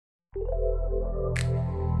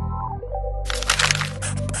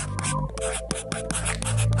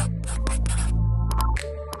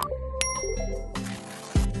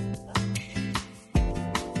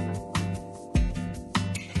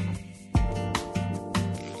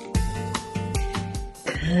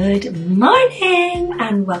Good morning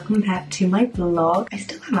and welcome back to my vlog. I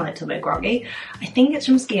still am a little bit groggy. I think it's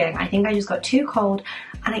from skiing. I think I just got too cold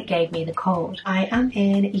and it gave me the cold. I am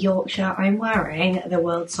in Yorkshire. I'm wearing the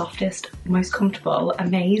world's softest, most comfortable,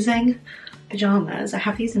 amazing pyjamas. I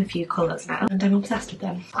have these in a few colours now and I'm obsessed with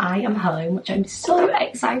them. I am home, which I'm so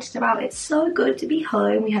excited about. It's so good to be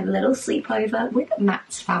home. We had a little sleepover with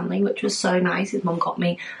Matt's family, which was so nice. His mum got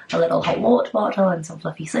me a little hot water bottle and some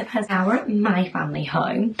fluffy slippers. Now we're at my family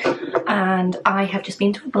home and I have just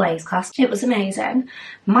been to a Blaze class. It was amazing.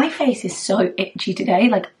 My face is so itchy today.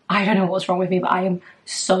 Like, I don't know what's wrong with me, but I am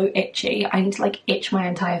so itchy. I need to like itch my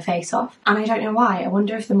entire face off. And I don't know why. I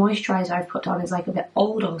wonder if the moisturiser I've put on is like a bit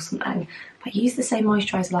old or something. But I used the same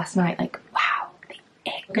moisturiser last night. Like, wow, the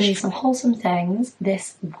itch. I'm going to do some wholesome things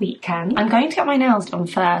this weekend. I'm going to get my nails done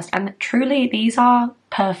first. And truly, these are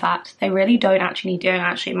perfect. They really don't actually need doing.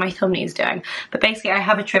 Actually, my thumb needs doing. But basically, I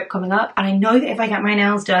have a trip coming up. And I know that if I get my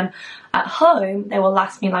nails done at home, they will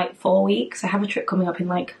last me like 4 weeks. I have a trip coming up in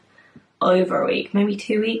like over a week, maybe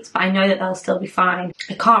 2 weeks, but I know that they'll still be fine.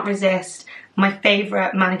 I can't resist my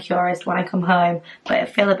favourite manicurist when I come home, but I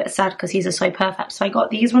feel a bit sad because these are so perfect. So I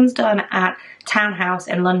got these ones done at Townhouse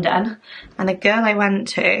in London, and the girl I went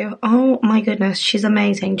to, oh my goodness, she's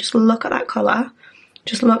amazing. Just look at that colour.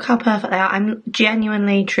 Just look how perfect they are. I'm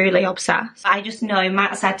genuinely, truly obsessed. I just know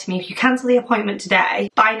Matt said to me, if you cancel the appointment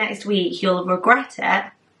today, by next week you'll regret it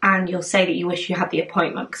and you'll say that you wish you had the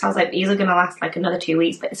appointment, because I was like, these are gonna last like another 2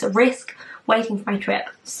 weeks, but it's a risk waiting for my trip.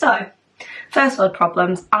 So, first world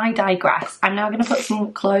problems, I digress. I'm now gonna put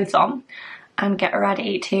some clothes on and get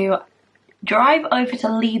ready to drive over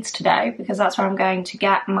to Leeds today, because that's where I'm going to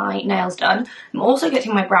get my nails done. I'm also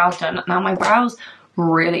getting my brows done. Now my brows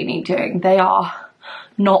really need doing. They are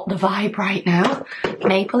not the vibe right now.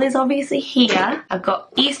 Maple is obviously here. I've got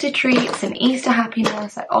Easter treats and Easter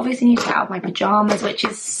happiness. I obviously need to get out of my pajamas, which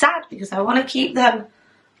is sad because I want to keep them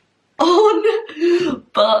on.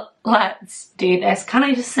 But let's do this. Can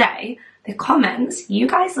I just say, the comments you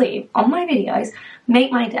guys leave on my videos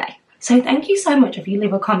make my day. So thank you so much if you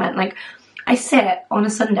leave a comment. Like, I sit on a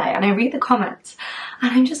Sunday and I read the comments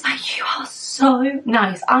and I'm just like, you are so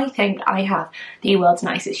nice. I think I have the world's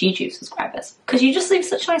nicest YouTube subscribers because you just leave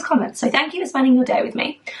such nice comments. So thank you for spending your day with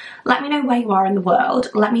me. Let me know where you are in the world.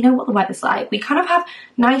 Let me know what the weather's like. We kind of have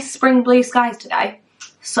nice spring blue skies today.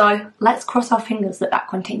 So let's cross our fingers that that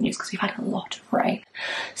continues because we've had a lot of rain.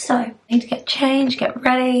 So I need to get changed, get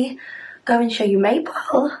ready, go and show you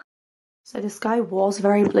Maple. So the sky was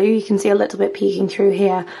very blue. You can see a little bit peeking through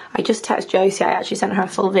here. I just texted Josie. I actually sent her a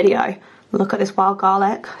full video. Look at this wild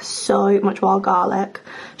garlic. So much wild garlic.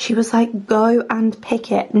 She was like, go and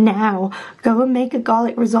pick it now. Go and make a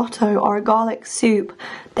garlic risotto or a garlic soup.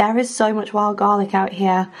 There is so much wild garlic out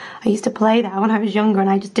here. I used to play that when I was younger and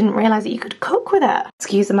I just didn't realise that you could cook with it.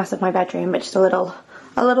 Excuse the mess of my bedroom, but just a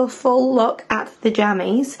little full look at the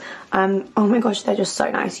jammies. Oh my gosh, they're just so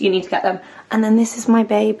nice. You need to get them. And then this is my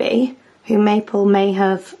baby, who Maple may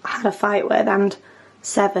have had a fight with and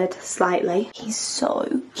severed slightly. He's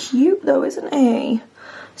so cute though, isn't he?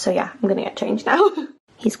 So yeah, I'm gonna get changed now.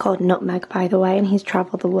 He's called Nutmeg, by the way, and he's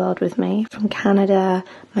travelled the world with me. From Canada,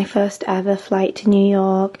 my first ever flight to New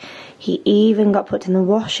York. He even got put in the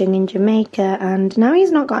washing in Jamaica, and now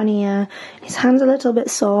he's not got any ear. His hand's a little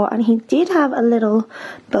bit sore, and he did have a little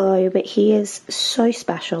bow, but he is so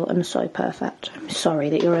special and so perfect. I'm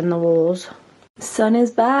sorry that you're in the wars. Sun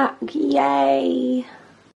is back, yay!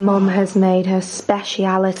 Mum has made her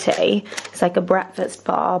speciality. It's like a breakfast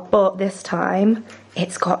bar, but this time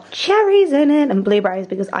it's got cherries in it and blueberries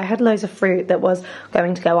because I had loads of fruit that was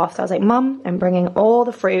going to go off. So I was like, Mum, I'm bringing all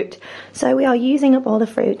the fruit. So we are using up all the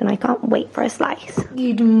fruit and I can't wait for a slice.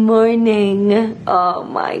 Good morning. Oh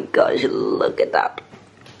my gosh, look at that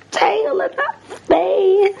tail and that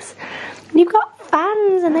face. You've got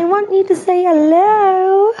fans and they want you to say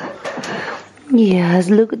hello. Yes,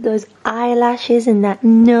 look at those eyelashes and that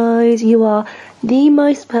nose. You are the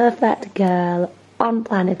most perfect girl on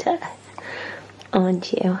planet Earth.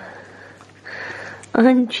 Aren't you?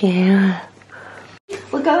 Aren't you?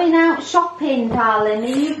 We're going out shopping, darling. Are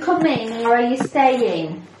you coming or are you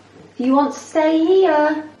staying? Do you want to stay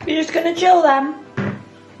here? You're just going to chill then?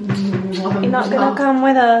 You're not going to come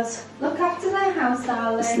with us? Look after the house,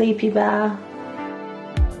 darling. Sleepy bear.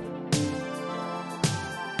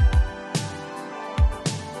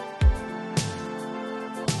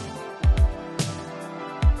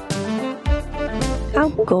 how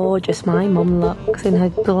gorgeous my mum looks in her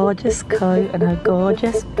gorgeous coat and her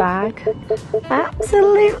gorgeous bag.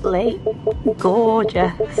 Absolutely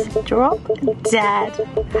gorgeous. Drop dead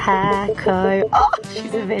hair coat. Oh,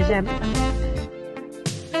 she's a vision.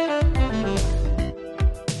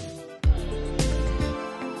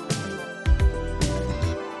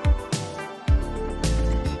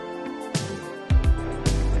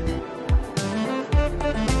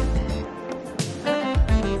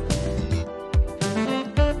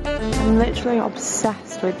 I'm literally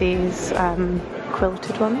obsessed with these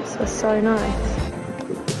quilted ones. They're so nice.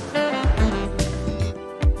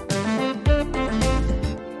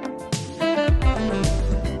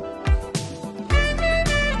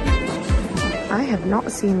 I have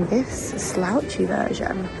not seen this slouchy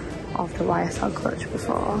version of the YSL clutch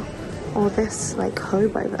before, or this like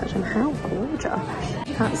hobo version. How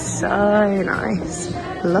gorgeous. That's so nice.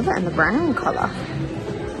 Love it in the brown colour.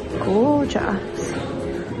 Gorgeous.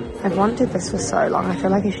 I've wanted this for so long. I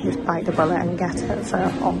feel like I should just bite the bullet and get it for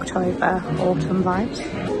October autumn vibes.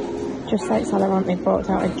 Just like Saint Laurent, they brought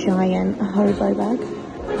out a giant hobo bag.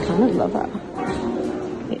 I kind of love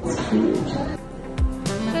it. It's huge.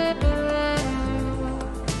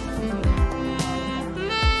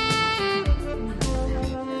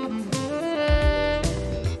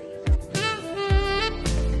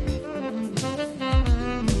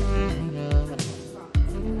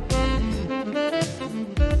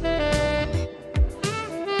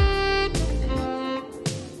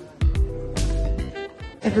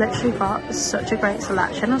 They've literally got such a great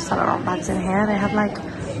selection of Saint Laurent bags in here. They have like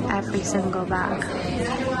every single bag.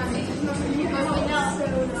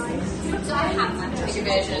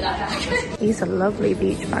 These are lovely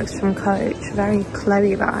beach bags from Coach, very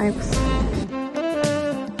Chloe vibes.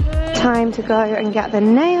 Time to go and get the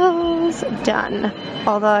nails done.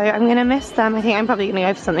 Although I'm gonna miss them. I think I'm probably gonna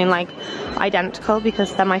go for something like identical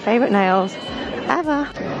because they're my favourite nails ever.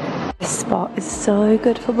 This spot is so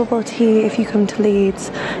good for bubble tea if you come to Leeds.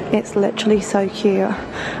 It's literally so cute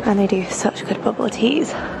and they do such good bubble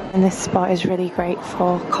teas. And this spot is really great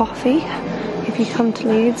for coffee if you come to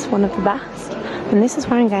Leeds, one of the best. And this is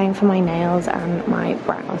where I'm going for my nails and my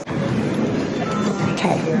brows.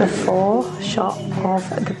 Okay, before shot of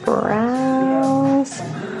the brows.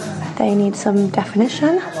 They need some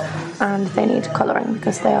definition and they need colouring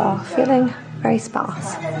because they are feeling very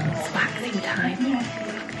sparse. It's waxing time.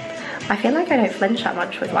 I feel like I don't flinch that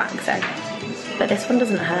much with waxing, but this one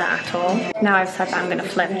doesn't hurt at all. Now I've said that I'm going to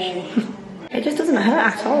flinch. It just doesn't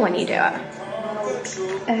hurt at all when you do it.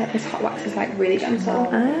 This hot wax is like really gentle.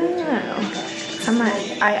 Oh. I'm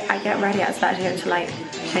like, I get ready, I expect it to like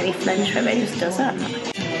maybe flinch with it, it just doesn't.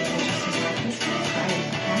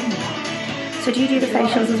 So do you do the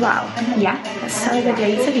facials as well? Yeah. That's so good. Yeah,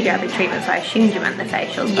 you said you do every treatment, so I assumed you meant the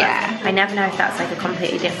facials. But yeah. I never know if that's like a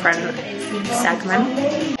completely different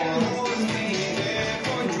segment.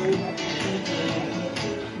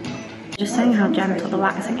 Just saying how gentle the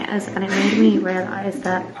waxing is, and it made me realise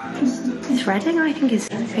that threading, I think, is,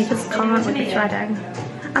 I just can't with the threading.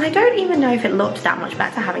 And I don't even know if it looked that much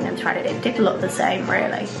better having them threaded. It did look the same,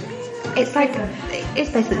 really. It's like,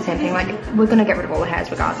 it's basically the same thing. Like, we're gonna get rid of all the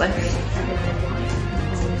hairs regardless.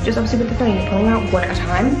 Just obviously with the thing, you're pulling out one at a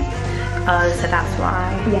time. Oh, so that's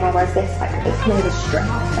why. Yeah, whereas this, like, it's really the strip.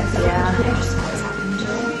 Yeah.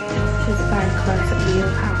 Just very close up view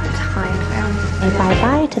of how time down. Say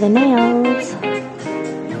bye-bye to the nails.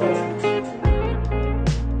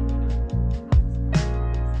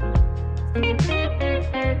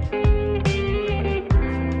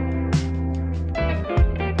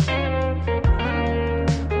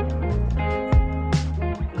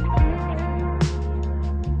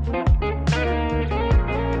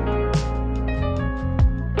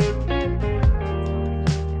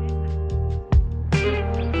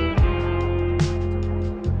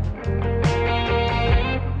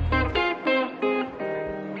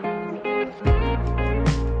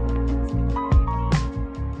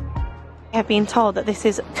 I've been told that this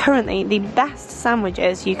is currently the best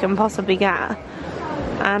sandwiches you can possibly get,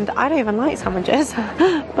 and I don't even like sandwiches,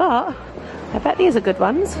 but I bet these are good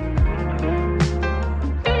ones.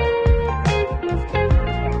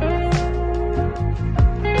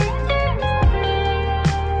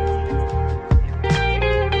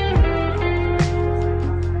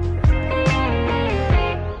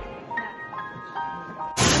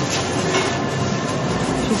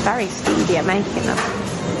 She's very speedy at making them.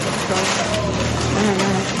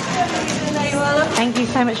 Thank you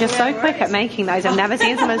so much. You're so quick at making those. I've never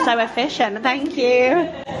seen someone so efficient. Thank you.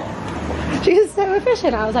 She's so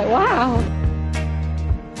efficient. I was like, wow.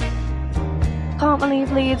 Can't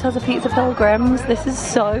believe Leeds has a Pizza Pilgrims. This is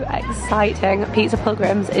so exciting. Pizza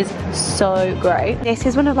Pilgrims is so great. This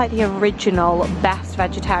is one of like the original best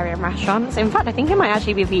vegetarian restaurants. In fact, I think it might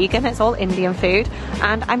actually be vegan. It's all Indian food,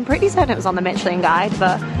 and I'm pretty certain it was on the Michelin guide,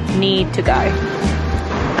 but need to go.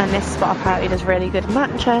 And this spot apparently does really good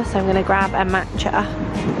matcha, so I'm gonna grab a matcha.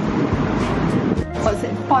 What's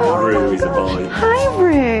it? Rue is a boy. Hi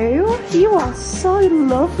Rue, you are so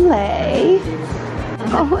lovely.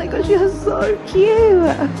 Oh my gosh, you're so cute.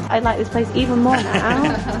 I like this place even more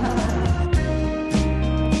now.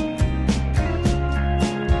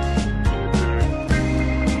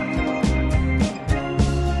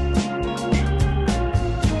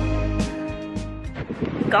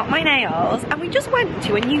 Got my nails, and we just went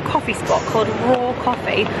to a new coffee spot called Raw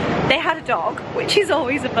Coffee. They had a dog, which is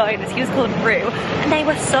always a bonus. He was called Rue, and they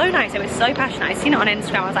were so nice. They were so passionate. I seen it on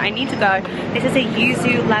Instagram. I was like, I need to go. This is a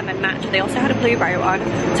yuzu lemon matcha. They also had a blueberry one,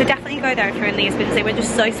 so definitely go there if you're in Leeds because they were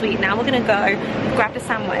just so sweet. Now we're gonna go grab a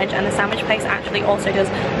sandwich, and the sandwich place actually also does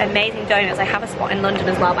amazing donuts. I have a spot in London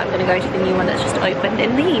as well, but I'm gonna go to the new one that's just opened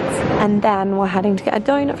in Leeds. And then we're heading to get a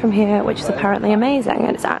donut from here, which is apparently amazing,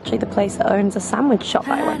 and it's actually the place that owns a sandwich shop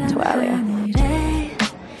that I went to earlier.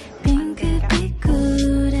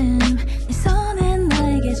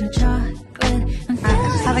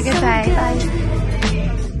 Have a good day. Bye.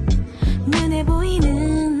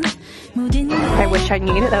 I wish I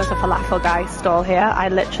knew that there was a falafel guy stall here. I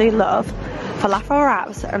literally love falafel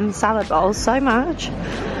wraps and salad bowls so much.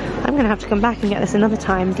 I'm gonna have to come back and get this another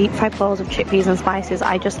time. Deep fried balls of chickpeas and spices.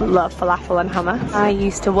 I just love falafel and hummus. I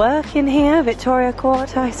used to work in here, Victoria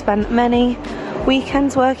Court. I spent many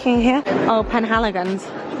weekends working here. Oh, Penhaligons.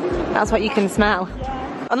 That's what you can smell.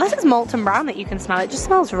 Unless it's molten brown that you can smell, it just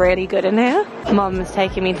smells really good in here. Mum's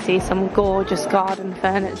taking me to see some gorgeous garden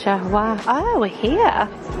furniture. Wow. Oh, we're here.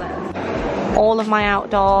 All of my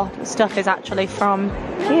outdoor stuff is actually from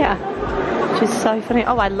here, which is so funny.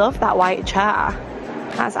 Oh, I love that white chair.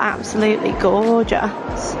 That's absolutely gorgeous.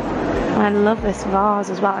 And I love this vase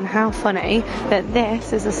as well. And how funny that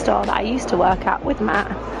this is a store that I used to work at with Matt.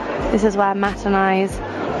 This is where Matt and I's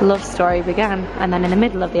love story began. And then in the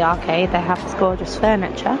middle of the arcade they have this gorgeous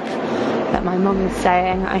furniture that my mum is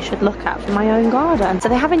saying I should look at for my own garden. So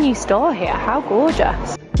they have a new store here. How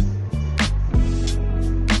gorgeous.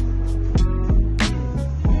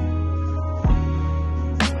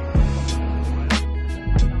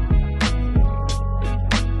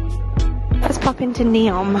 Let's pop into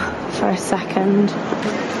Neom for a second.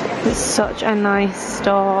 It's such a nice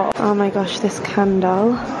store. Oh my gosh, this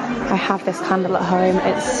candle. I have this candle at home.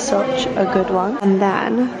 It's such a good one. And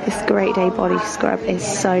then this Great Day body scrub is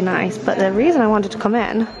so nice. But the reason I wanted to come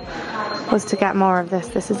in was to get more of this.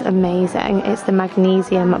 This is amazing. It's the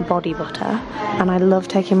magnesium body butter, and I love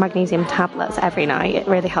taking magnesium tablets every night. It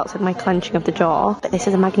really helps with my clenching of the jaw. But this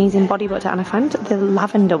is a magnesium body butter, and I found the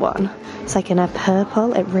lavender one. It's like in a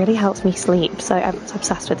purple. It really helps me sleep, so I'm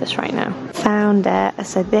obsessed with this right now. Found it.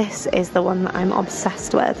 So this is the one that I'm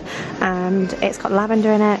obsessed with, and it's got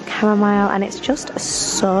lavender in it, chamomile, and it's just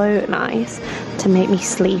so nice to make me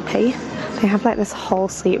sleepy. They have like this whole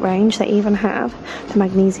sleep range. They even have the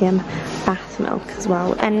magnesium bath milk as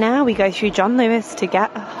well. And now we go through John Lewis to get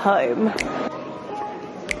home.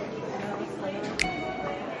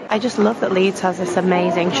 I just love that Leeds has this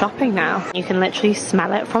amazing shopping now. You can literally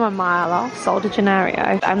smell it from a mile off. Sol de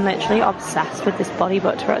Janeiro. I'm literally obsessed with this body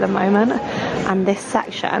butter at the moment, and this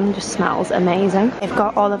section just smells amazing. They've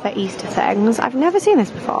got all of their Easter things. I've never seen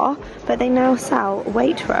this before, but they now sell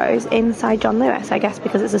Waitrose inside John Lewis, I guess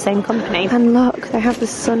because it's the same company. And look, they have the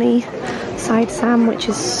sunny side Sam, which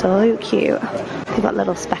is so cute. They've got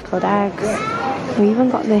little speckled eggs. We even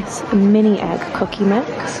got this mini egg cookie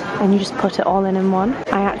mix, and you just put it all in one.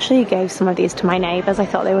 I actually gave some of these to my neighbours. I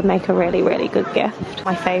thought they would make a really, really good gift.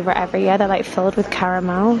 My favourite every year. They're like filled with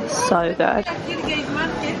caramel. So good.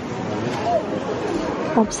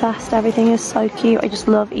 Obsessed. Everything is so cute. I just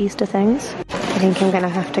love Easter things. I think I'm going to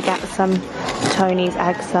have to get some Tony's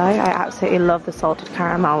eggs though. I absolutely love the salted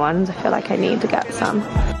caramel ones. I feel like I need to get some.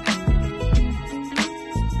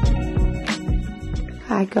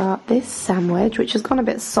 I got this sandwich, which has gone a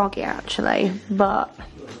bit soggy actually, but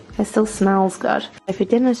it still smells good. For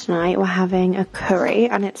dinner tonight we're having a curry,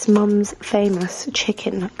 and it's Mum's famous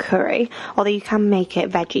chicken curry, although you can make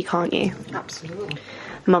it veggie, can't you? Absolutely.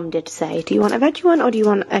 Mum did say, do you want a veggie one or do you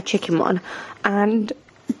want a chicken one? And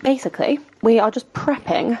basically we are just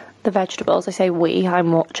prepping the vegetables. I say we,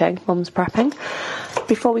 I'm watching, Mum's prepping,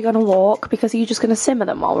 before we go on a walk, because are you just going to simmer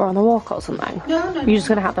them while we're on the walk or something? No. You're just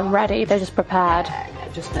going to have them ready, they're just prepared.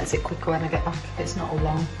 It just makes it quicker when I get back if it's not a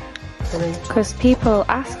long because people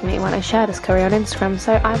ask me when I share this curry on Instagram,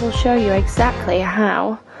 so I will show you exactly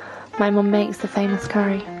how my mum makes the famous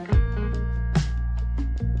curry.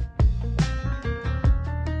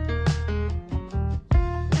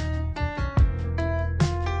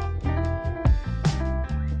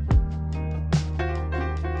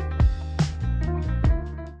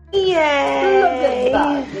 Yay!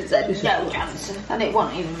 And it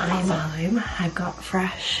wasn't even I'm home. I've got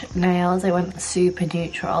fresh nails. I went super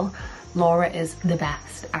neutral. Laura is the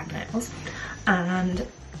best at nails. And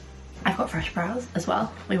I've got fresh brows as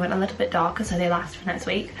well. We went a little bit darker so they last for next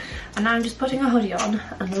week. And now I'm just putting a hoodie on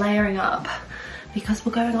and layering up because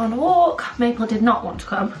we're going on a walk. Maple did not want to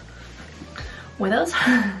come with us.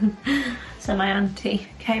 So my auntie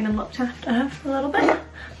came and looked after her for a little bit.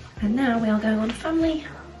 And now we are going on a family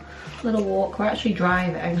little walk. We're actually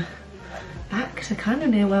driving back to kind of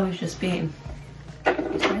near where we've just been.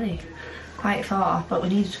 It's really quite far, but we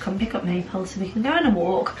needed to come pick up Maple so we can go on a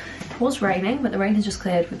walk. It was raining, but the rain has just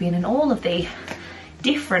cleared. We've been in all of the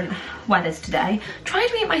different weathers today. Tried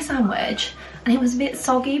to eat my sandwich and it was a bit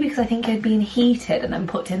soggy because I think it had been heated and then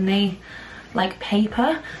put in the like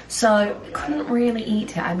paper, so couldn't really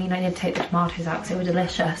eat it. I mean, I did take the tomatoes out because they were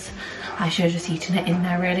delicious. I should have just eaten it in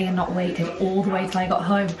there really and not waited all the way till I got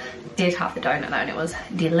home. Did have the donut though and it was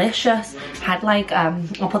delicious. Had like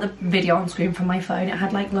I'll put the video on screen from my phone. It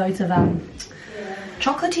had like loads of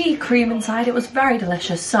chocolatey cream inside. It was very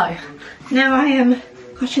delicious. So now I am,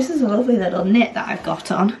 gosh, this is a lovely little knit that I've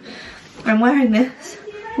got on. I'm wearing this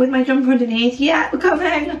with my jumper underneath. Yeah, we're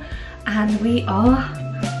coming, and we are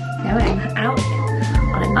going out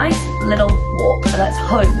on a nice little walk. So let's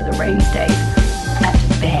hope that the rain stays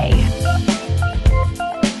at bay.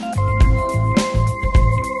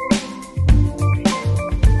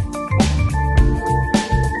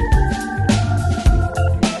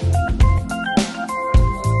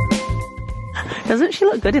 Doesn't she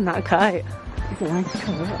look good in that coat? It's a nice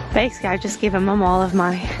coat. Basically, I've just given Mum all of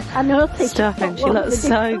my stuff and she looks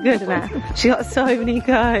so good in it. She got so many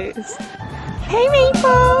coats. Hey,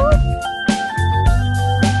 Maple!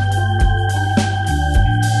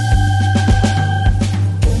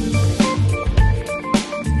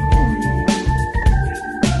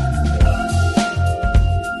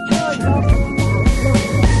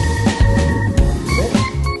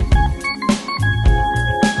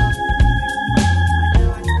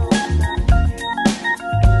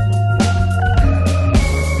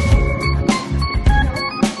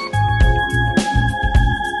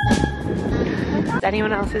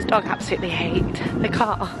 Anyone else's dog absolutely hate the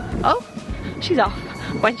car. Oh, she's off.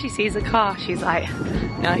 When she sees a car, she's like,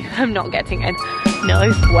 no, I'm not getting in. No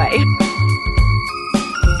way.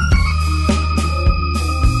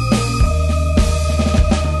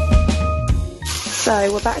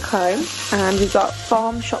 So we're back home and we've got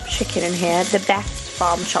farm shop chicken in here, the best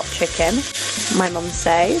farm shop chicken, my mum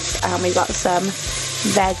says, and we've got some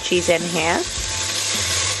veggies in here.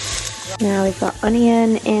 Now we've got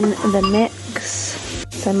onion in the mix.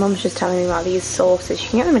 So Mum's just telling me about these sauces. You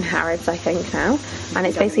can get them in Harrods, I think, now. And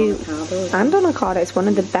it's basically, and on Ocado, it's one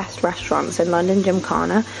of the best restaurants in London,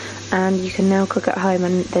 Gymkhana. And you can now cook at home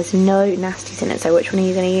and there's no nasties in it. So which one are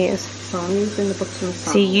you going to use? So I'm using the butter masala.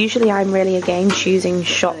 See, usually I'm really against choosing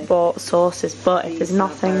shop-bought sauces, but if there's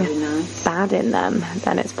nothing bad in them,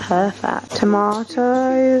 then it's perfect.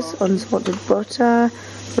 Tomatoes, unsalted butter,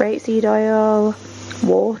 rapeseed oil,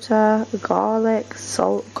 water, garlic,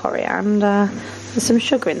 salt, coriander. There's some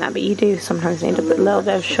sugar in there, but you do sometimes need a little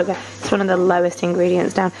bit of sugar. It's one of the lowest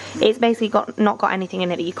ingredients down. It's basically not got anything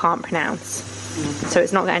in it that you can't pronounce. So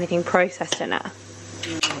it's not got anything processed in it.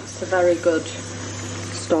 It's a very good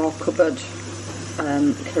store cupboard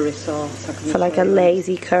curry sauce. For like a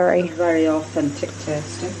lazy curry. It's very authentic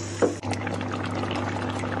tasting.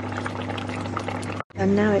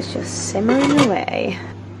 And now it's just simmering away.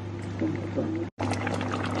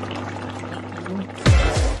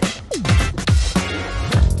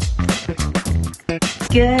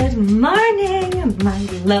 Good morning, my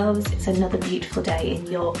loves. It's another beautiful day in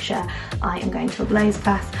Yorkshire. I am going to a blaze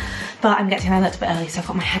class, but I'm getting there a little bit early, so I've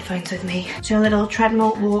got my headphones with me. Do a little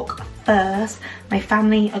treadmill walk first. My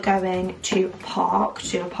family are going to a park to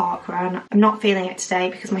do a park run. I'm not feeling it today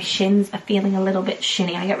because my shins are feeling a little bit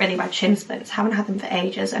shinny. I get really bad shin splints, haven't had them for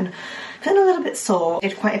ages, and I'm feeling a little bit sore. I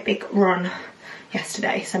did quite a big run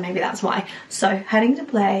yesterday, so maybe that's why. So heading to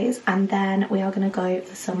Blaze, and then we are going to go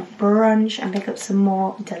for some brunch and pick up some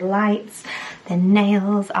more delights. The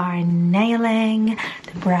nails are nailing,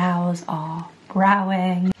 the brows are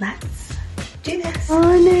browing. Let's do this.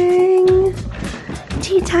 Morning.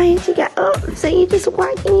 Too tired to get up, so you're just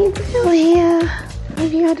wagging your tail here.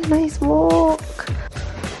 Have you had a nice walk?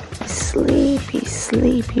 sleepy,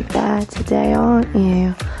 sleepy bear today, aren't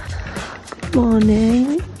you? Good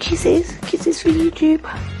morning. Kisses. Kisses for YouTube.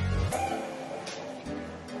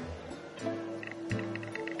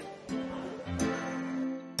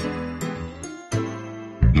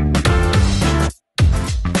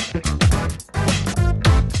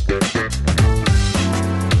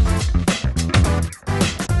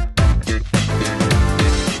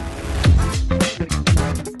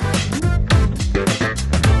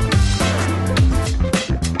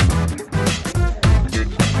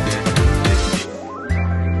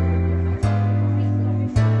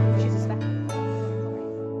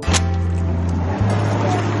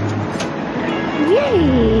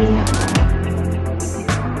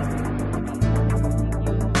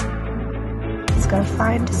 Go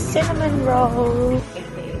find a cinnamon roll.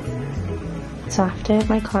 So after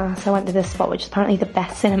my class I went to this spot which is apparently the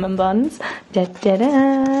best cinnamon buns.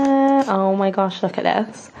 Oh my gosh, look at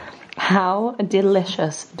this. How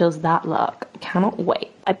delicious does that look? I cannot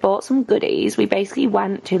wait. I bought some goodies. We basically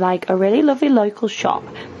went to like a really lovely local shop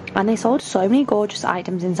and they sold so many gorgeous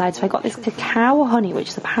items inside. So I got this cacao honey, which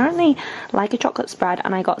is apparently like a chocolate spread,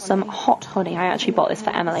 and I got some hot honey. I actually bought this for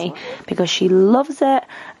Emily because she loves it.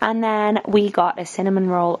 And then we got a cinnamon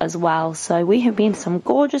roll as well. So we have been to some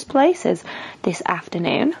gorgeous places this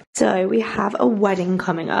afternoon. So we have a wedding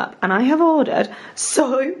coming up and I have ordered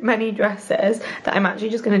so many dresses that I'm actually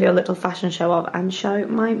just going to do a little fashion show of and show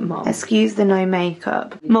my mum. Excuse the no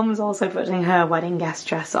makeup. Mum's also putting her wedding guest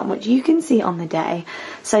dress on, which you can see on the day.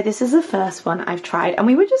 So this is the first one I've tried, and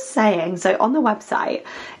we were just saying, so on the website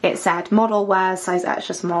it said model wears size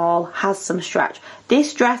extra small, has some stretch.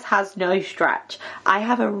 This dress has no stretch. I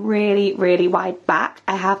have a really, really wide back.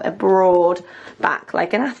 I have a broad back,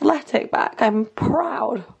 like an athletic back. I'm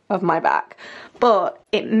proud of my back, but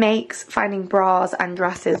it makes finding bras and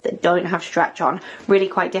dresses that don't have stretch on really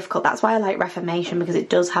quite difficult. That's why I like Reformation, because it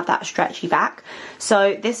does have that stretchy back.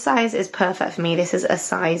 So this size is perfect for me. This is a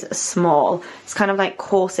size small. It's kind of like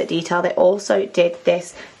corset detail. They also did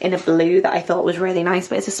this in a blue that I thought was really nice,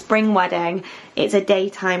 but it's a spring wedding. It's a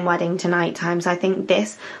daytime wedding to nighttime, so I think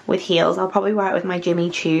this with heels, I'll probably wear it with my Jimmy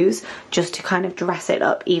Choos just to kind of dress it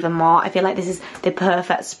up even more. I feel like this is the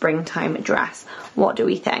perfect springtime dress. What do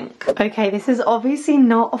we think? Okay, this is obviously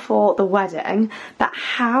not for the wedding, but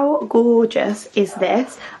how gorgeous is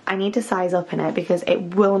this? I need to size up in it because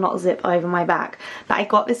it will not zip over my back. But I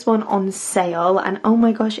got this one on sale and oh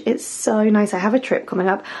my gosh, it's so nice. I have a trip coming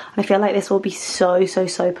up and I feel like this will be so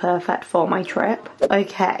perfect for my trip.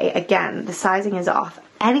 Okay, again, the sizing is off.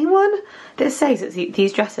 Anyone that says that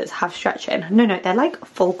these dresses have stretching, no, they're like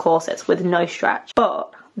full corsets with no stretch.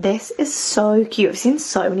 But this is so cute. I've seen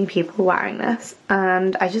so many people wearing this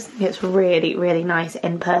and I just think it's really, really nice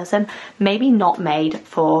in person. Maybe not made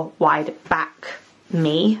for wide back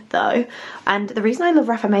me though. And the reason I love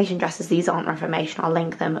Reformation dresses, these aren't Reformation, I'll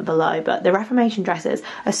link them below, but the Reformation dresses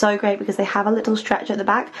are so great because they have a little stretch at the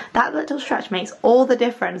back. That little stretch makes all the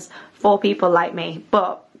difference for people like me.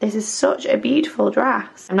 But this is such a beautiful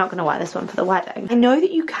dress. I'm not going to wear this one for the wedding. I know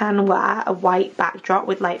that you can wear a white backdrop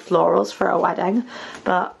with like florals for a wedding,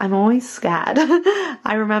 but I'm always scared.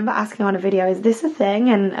 I remember asking on a video, is this a thing?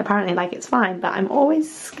 And apparently like it's fine, but I'm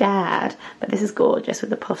always scared. But this is gorgeous with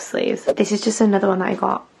the puff sleeves. This is just another one that I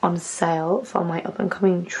got on sale for my up and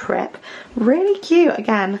coming trip. Really cute.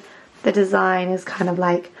 Again, the design is kind of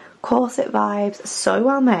like corset vibes, so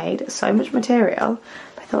well made, so much material.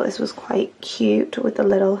 I thought this was quite cute with the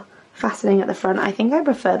little fastening at the front. I think I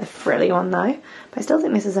prefer the frilly one though, but I still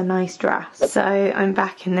think this is a nice dress. So I'm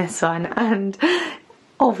back in this one and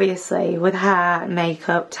obviously with hair,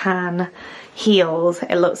 makeup, tan, heels,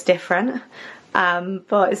 it looks different.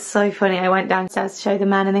 But it's so funny. I went downstairs to show the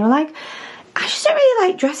men and they were like, I just don't really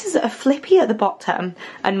like dresses that are flippy at the bottom.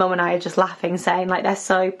 And Mum and I are just laughing, saying like they're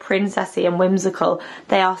so princessy and whimsical.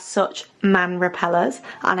 They are such man repellers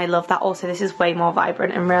and I love that. Also, this is way more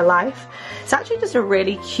vibrant in real life. It's actually just a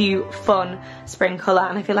really cute, fun spring colour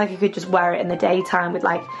and I feel like I could just wear it in the daytime with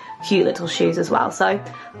like cute little shoes as well. So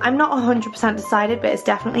I'm not 100% decided, but it's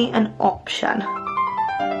definitely an option.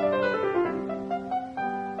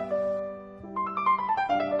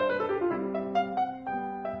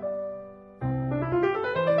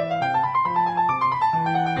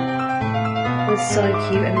 It was so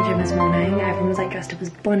cute in the gym this morning. Everyone was like dressed up as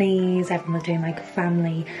bunnies, everyone was doing like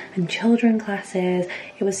family and children classes.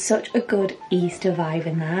 It was such a good Easter vibe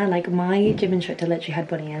in there. Like my gym instructor literally had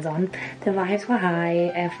bunny ears on. The vibes were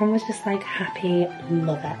high, everyone was just like happy.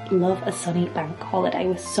 Love it. Love a sunny bank holiday.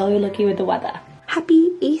 We're so lucky with the weather. Happy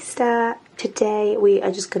Easter! Today we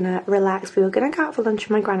are just gonna relax. We were gonna go out for lunch with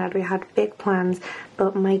my granddad. We had big plans,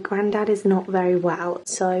 but my granddad is not very well,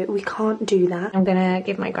 so we can't do that. I'm gonna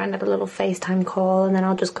give my granddad a little FaceTime call and then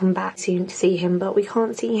I'll just come back soon to see him, but we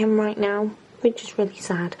can't see him right now, which is really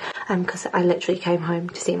sad, because I literally came home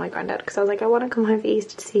to see my granddad because I was like, I want to come home for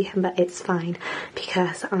Easter to see him, but it's fine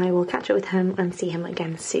because I will catch up with him and see him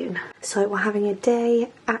again soon. So we're having a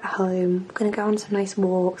day at home. We're gonna go on some nice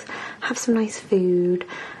walks, have some nice food,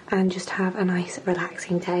 and just have a nice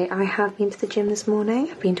relaxing day. I have been to the gym this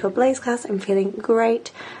morning. I've been to a Blaze class. I'm feeling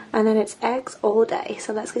great, and then it's eggs all day.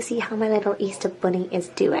 So let's go see how my little Easter bunny is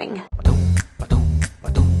doing.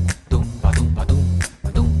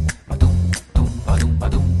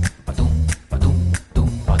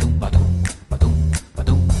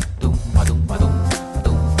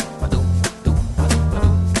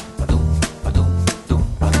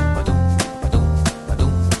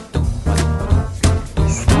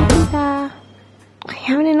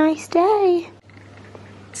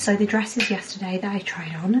 So the dresses yesterday that I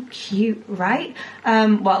tried on, cute, right?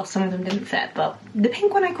 Well, some of them didn't fit, but the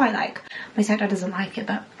pink one I quite like. My stepdad doesn't like it,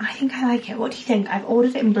 but I think I like it. What do you think? I've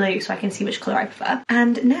ordered it in blue so I can see which colour I prefer.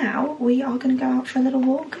 And now we are going to go out for a little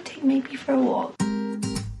walk. Could take maybe for a walk.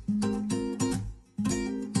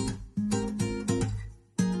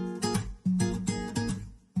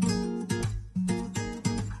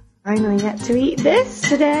 Finally get to eat this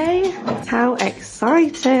today. How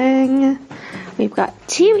exciting! We've got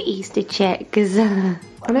 2 Easter chicks. I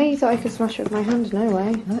know you thought I could smash it with my hand, no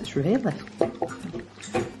way. That's really.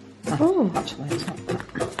 Oh, Actually, it's not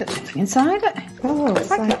that. There's something inside it. oh, It's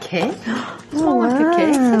like a cake. It's oh, more like a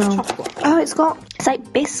cake than wow. chocolate. Oh, it's like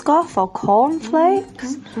Biscoff or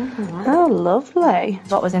cornflakes. Oh, lovely.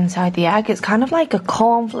 What was inside the egg? It's kind of like a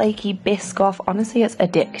cornflakey Biscoff. Honestly, it's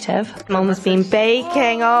addictive. Mum has been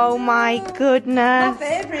baking. Oh my goodness. My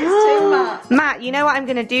favourites too, Matt. Matt, you know what I'm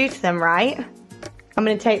going to do to them, right? I'm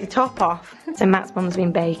going to take the top off. So Matt's mum's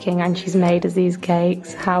been baking and she's made us these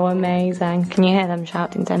cakes. How amazing. Can you hear them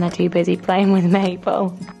shouting saying they're too busy playing with Maple?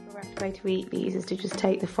 The correct way to eat these is to just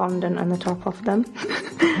take the fondant and the top off them.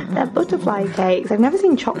 They're butterfly cakes. I've never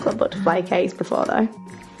seen chocolate butterfly cakes before though.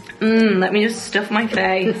 Let me just stuff my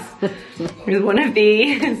face with one of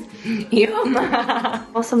these. Yum.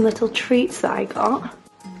 Or some little treats that I got.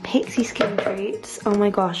 Pixie skin treats. Oh my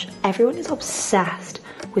gosh, everyone is obsessed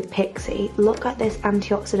with Pixie. Look at this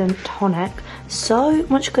antioxidant tonic. So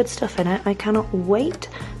much good stuff in it. I cannot wait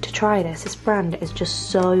to try this. This brand is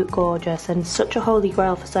just so gorgeous and such a holy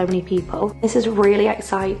grail for so many people. This is really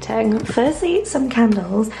exciting. Firstly, some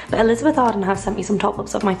candles, but Elizabeth Arden have sent me some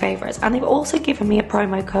top-ups of my favourites, and they've also given me a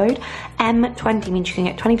promo code. M20 means you can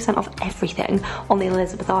get 20% off everything on the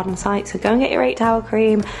Elizabeth Arden site. So go and get your 8-hour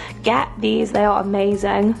cream. Get these, they are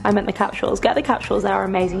amazing. I meant the capsules. Get the capsules, they are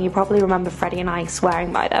amazing. You probably remember Freddie and I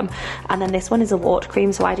swearing by them. And then this one is a water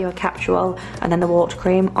cream, so I do a capsule and then the water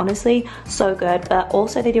cream. Honestly, so good. But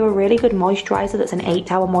also they do a really good moisturizer that's an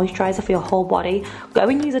 8-hour moisturizer for your whole body. Go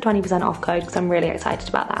and use a 20% off code because I'm really excited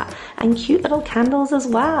about that. And cute little candles as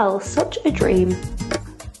well. Such a dream.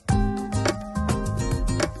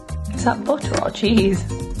 Is that butter or cheese?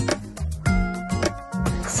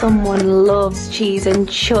 Someone loves cheese and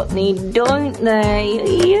chutney, don't they?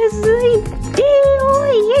 Yes, they do.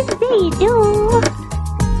 Yes, they do.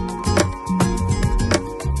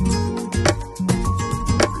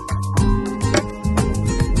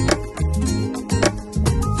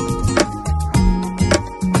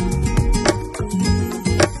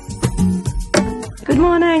 Good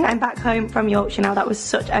morning, I'm back home from Yorkshire now. That was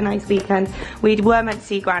such a nice weekend. We were meant to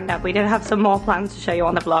see Grandad. We did have some more plans to show you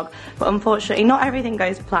on the vlog, but unfortunately not everything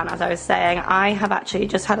goes to plan. As I was saying, I have actually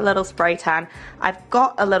just had a little spray tan. I've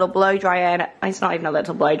got a little blow dry in. It's not even a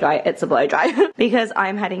little blow dry, it's a blow dry because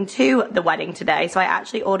I'm heading to the wedding today. So I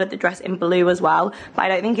actually ordered the dress in blue as well, but I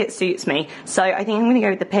don't think it suits me. So I think I'm gonna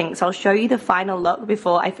go with the pink. So I'll show you the final look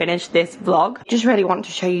before I finish this vlog. Just really want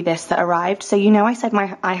to show you this that arrived. So you know I said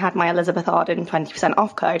I had my Elizabeth Arden 20%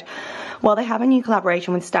 off code. Well, they have a new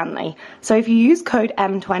collaboration with Stanley. So if you use code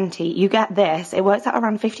M20, you get this. It works out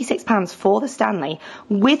around £56 for the Stanley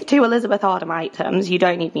with 2 Elizabeth Arden items. You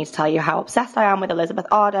don't need me to tell you how obsessed I am with Elizabeth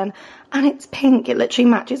Arden. And it's pink. It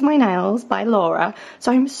literally matches my nails by Laura.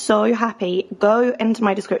 So I'm so happy. Go into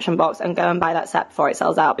my description box and go and buy that set before it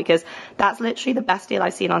sells out because that's literally the best deal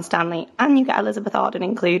I've seen on Stanley. And you get Elizabeth Arden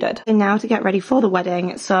included. So now to get ready for the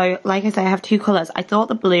wedding. So like I say, I have 2 colours. I thought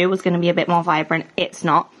the blue was going to be a bit more vibrant. It's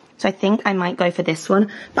not. So I think I might go for this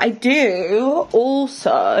one. But I do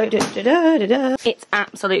also... It's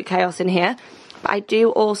absolute chaos in here. But I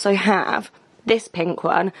do also have this pink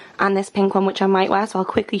one and this pink one, which I might wear, so I'll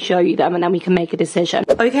quickly show you them and then we can make a decision.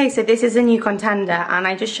 Okay, so this is a new contender and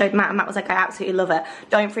I just showed Matt and Matt was like, I absolutely love it.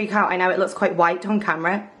 Don't freak out, I know it looks quite white on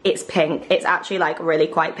camera. It's pink. It's actually like really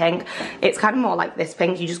quite pink. It's kind of more like this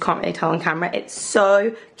pink, you just can't really tell on camera. It's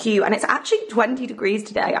so cute and it's actually 20 degrees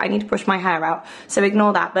today. I need to brush my hair out, so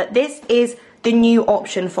ignore that. But this is the new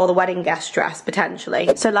option for the wedding guest dress,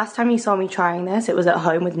 potentially. So last time you saw me trying this, it was at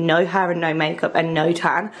home with no hair and no makeup and no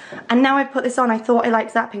tan. And now I've put this on, I thought I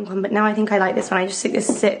liked that pink one, but now I think I like this one. I just think this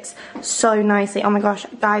sits so nicely. Oh my gosh,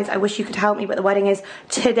 guys, I wish you could help me, but the wedding is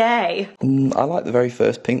today. I like the very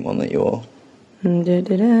first pink one that you wore.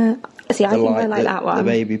 See, I think I like that one. The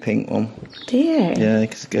baby pink one. Do you? Yeah,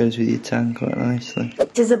 because it goes with your tan quite nicely.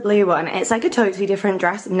 This is a blue one. It's like a totally different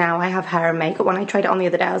dress. Now I have hair and makeup. When I tried it on the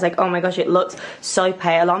other day, I was like, oh my gosh, it looks so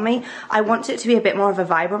pale on me. I want it to be a bit more of a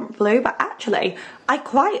vibrant blue, but actually, I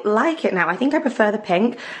quite like it now. I think I prefer the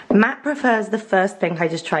pink. Matt prefers the first pink I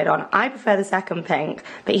just tried on. I prefer the second pink,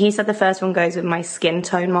 but he said the first one goes with my skin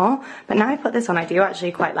tone more. But now I put this on, I do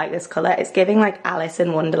actually quite like this colour. It's giving like Alice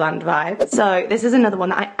in Wonderland vibe. So this is another one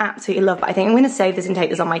that I absolutely love, but I think I'm going to save this and take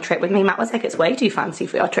this on my trip with me. Matt was like, it's way too fancy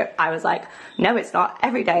for your trip. I was like, no, it's not.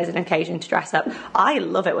 Every day is an occasion to dress up. I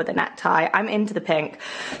love it with a necktie. I'm into the pink.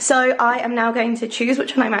 So I am now going to choose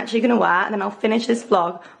which one I'm actually going to wear, and then I'll finish this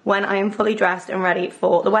vlog when I am fully dressed and ready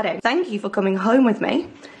for the wedding. Thank you for coming home with me.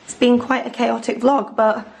 It's been quite a chaotic vlog,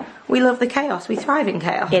 but we love the chaos. We thrive in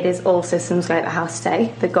chaos. It is all systems go at the house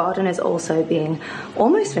today. The garden is also being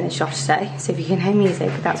almost finished off today. So if you can hear music,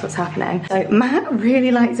 that's what's happening. So Matt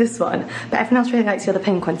really likes this one, but everyone else really likes the other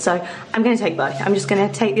pink one. So I'm going to take both. I'm just going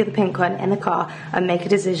to take the other pink one in the car and make a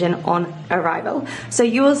decision on arrival. So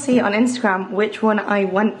you will see on Instagram which one I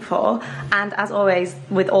went for. And as always,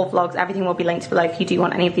 with all vlogs, everything will be linked below if you do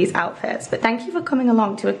want any of these outfits. But thank you for coming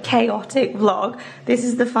along to a chaotic vlog. This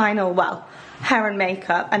is the final, well, hair and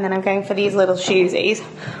makeup, and then I'm going for these little shoesies,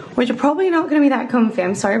 which are probably not going to be that comfy.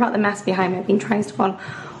 I'm sorry about the mess behind me. I've been trying stuff on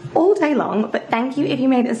all day long, but thank you if you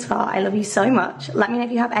made it this far. I love you so much. Let me know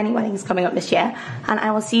if you have any weddings coming up this year, and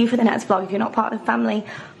I will see you for the next vlog. If you're not part of the family,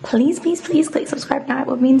 please, please, please click subscribe now. It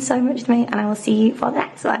would mean so much to me, and I will see you for the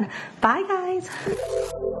next one. Bye, guys.